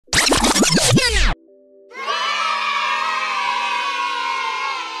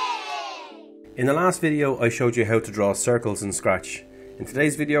In the last video I showed you how to draw circles in Scratch. In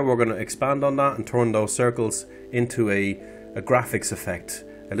today's video we're going to expand on that and turn those circles into a graphics effect,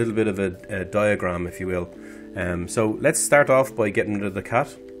 a little bit of a diagram if you will. So let's start off by getting rid of the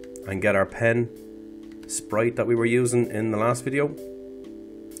cat and get our pen sprite that we were using in the last video.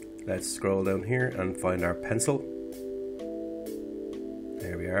 Let's scroll down here and find our pencil.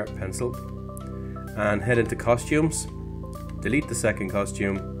 There we are, pencil. And head into costumes, delete the second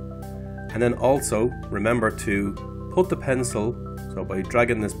costume, and then also remember to put the pencil, so by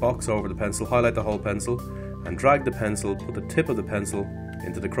dragging this box over the pencil, highlight the whole pencil and drag the pencil, put the tip of the pencil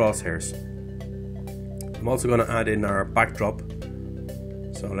into the crosshairs. I'm also going to add in our backdrop,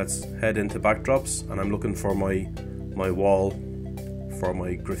 so let's head into backdrops, and I'm looking for my wall for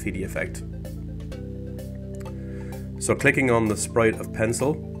my graffiti effect. So clicking on the sprite of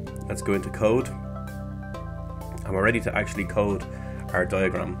pencil, let's go into code, and we're ready to actually code our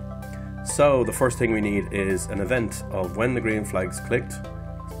diagram. So the first thing we need is an event of when the green flag's clicked.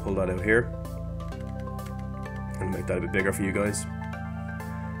 Let's pull that out here and make that a bit bigger for you guys.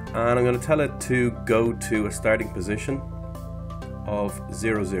 And I'm going to tell it to go to a starting position of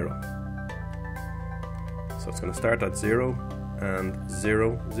 0, 0. So it's going to start at 0 and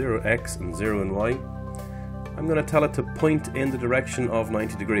 0, 0x and 0 and y. I'm going to tell it to point in the direction of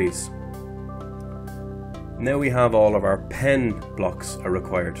 90 degrees. Now we have all of our pen blocks are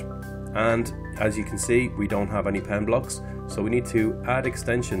required, and as you can see we don't have any pen blocks, so we need to add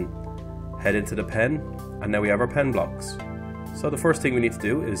extension, head into the pen, and now we have our pen blocks. So the first thing we need to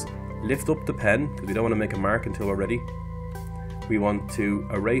do is lift up the pen, because we don't want to make a mark until we're ready. We want to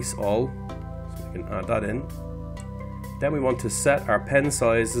erase all, so we can add that in. Then we want to set our pen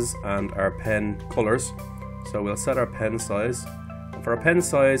sizes and our pen colors. So we'll set our pen size. And for our pen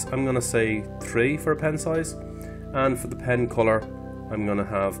size, I'm going to say 3 for a pen size. And for the pen color, I'm going to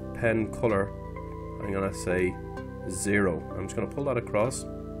have pen color, I'm going to say 0. I'm just going to pull that across.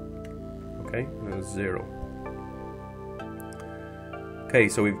 Okay, and then 0. Okay,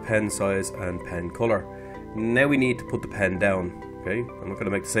 so we've pen size and pen color. Now we need to put the pen down. Okay, I'm not going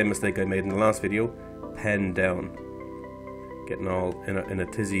to make the same mistake I made in the last video. Pen down. Getting all in a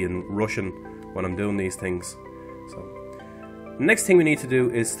tizzy and rushing when I'm doing these things. So the next thing we need to do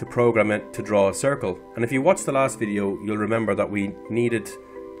is to program it to draw a circle. And if you watched the last video, you'll remember that we needed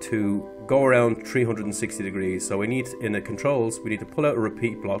to go around 360 degrees. So we need, in the controls, we need to pull out a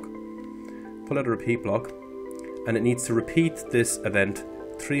repeat block. Pull out a repeat block, and it needs to repeat this event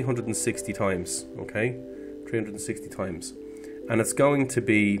 360 times. Okay, 360 times, and it's going to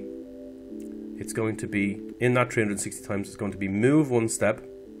be in that 360 times. It's going to be move one step,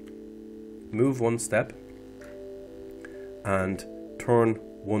 and turn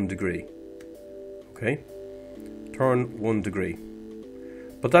 1 degree. Okay, turn 1 degree.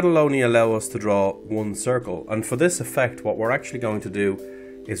 But that'll only allow us to draw one circle. And for this effect, what we're actually going to do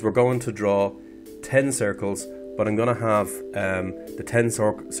is we're going to draw 10 circles, but I'm going to have the 10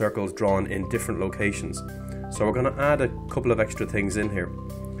 circles drawn in different locations. So we're going to add a couple of extra things in here.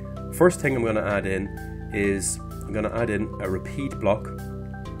 First thing I'm going to add in is I'm going to add in a repeat block.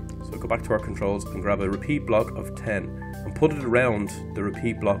 So go back to our controls and grab a repeat block of 10 and put it around the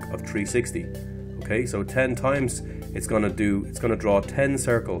repeat block of 360. Okay, so 10 times it's going to draw 10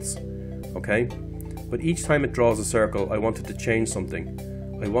 circles. Okay, but each time it draws a circle, I wanted to change something.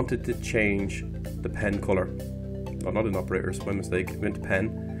 I wanted to change the pen color. Oh, not in operators, my mistake. I went to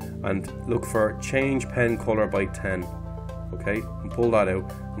pen and look for change pen color by 10. Okay, and pull that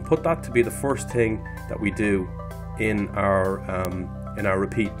out and put that to be the first thing that we do in our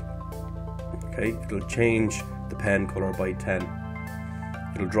repeat. Okay, it'll change the pen color by 10.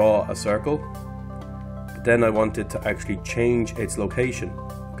 It'll draw a circle, but then I want it to actually change its location.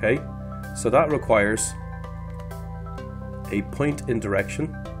 Okay, so that requires a point in direction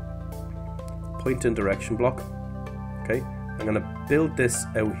block. Okay, I'm going to build this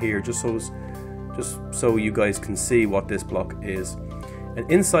out here just so you guys can see what this block is. And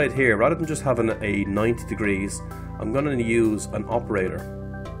inside here, rather than just having a 90 degrees, I'm going to use an operator.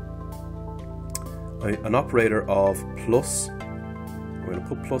 An operator of plus. I'm going to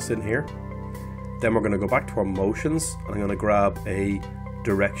put plus in here. Then we're going to go back to our motions, and I'm going to grab a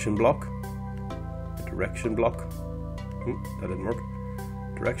direction block. That didn't work.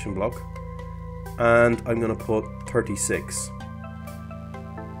 Direction block. And I'm going to put 36.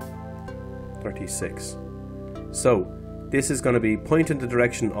 So this is going to be point in the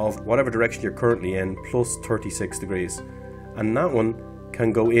direction of whatever direction you're currently in plus 36 degrees, and that one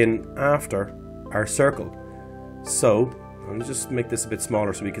can go in after our circle. So I'll just make this a bit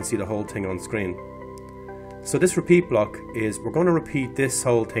smaller so we can see the whole thing on screen. So this repeat block is, we're going to repeat this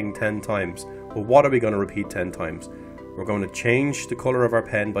whole thing 10 times. Well, what are we going to repeat 10 times? We're going to change the colour of our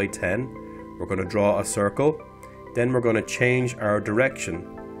pen by 10. We're going to draw a circle. Then we're going to change our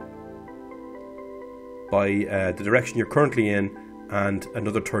direction by the direction you're currently in and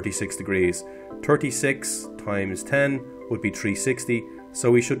another 36 degrees. 36 times 10 would be 360. So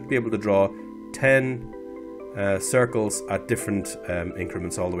we should be able to draw 10 circles at different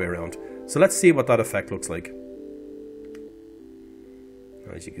increments all the way around. So let's see what that effect looks like.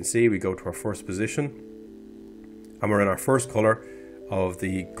 As you can see, we go to our first position and we're in our first colour of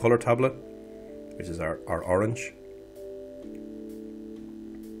the colour tablet, which is our orange.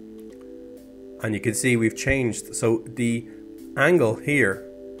 And you can see we've changed. So the angle here,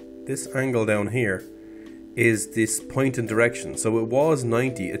 this angle down here, is this point in direction. So it was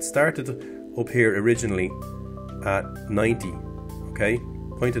 90. It started up here originally at 90. Okay,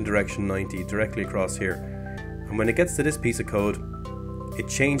 point in direction 90, directly across here. And when it gets to this piece of code, it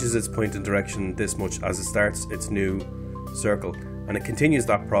changes its point in direction this much as it starts its new circle. And it continues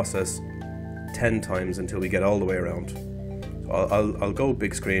that process 10 times until we get all the way around. So I'll go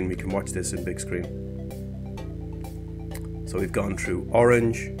big screen. We can watch this in big screen. So we've gone through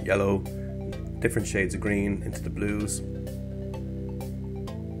orange, yellow, different shades of green into the blues.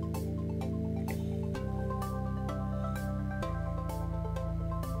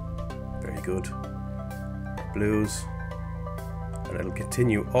 Very good. Blues. And it'll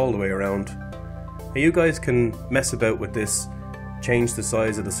continue all the way around. Now you guys can mess about with this, change the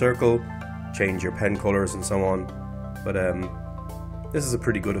size of the circle, change your pen colours and so on. But this is a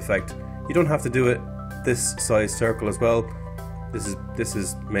pretty good effect. You don't have to do it this size circle as well. This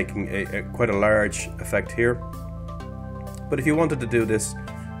is making quite a large effect here. But if you wanted to do this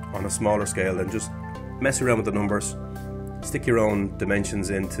on a smaller scale, then just mess around with the numbers, stick your own dimensions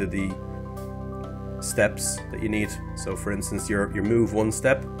into the steps that you need. So for instance, your move one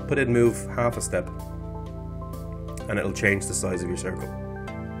step, put in move half a step, and it'll change the size of your circle.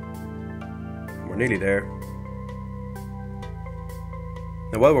 And we're nearly there.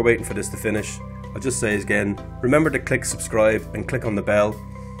 Now while we're waiting for this to finish, I'll just say again, remember to click subscribe and click on the bell.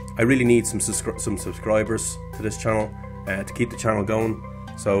 I really need some subscribers to this channel to keep the channel going.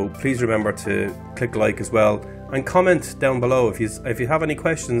 So please remember to click like as well, and comment down below if you have any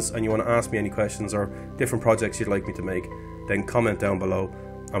questions and you want to ask me any questions or different projects you'd like me to make. Then comment down below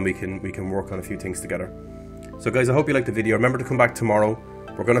and we can work on a few things together. So guys, I hope you liked the video. Remember to come back tomorrow.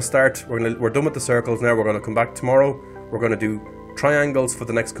 We're done with the circles now. We're going to come back tomorrow. We're going to do triangles for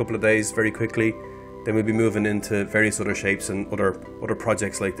the next couple of days very quickly. Then we'll be moving into various other shapes and other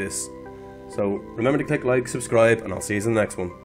projects like this. So remember to click like, subscribe, and I'll see you in the next one.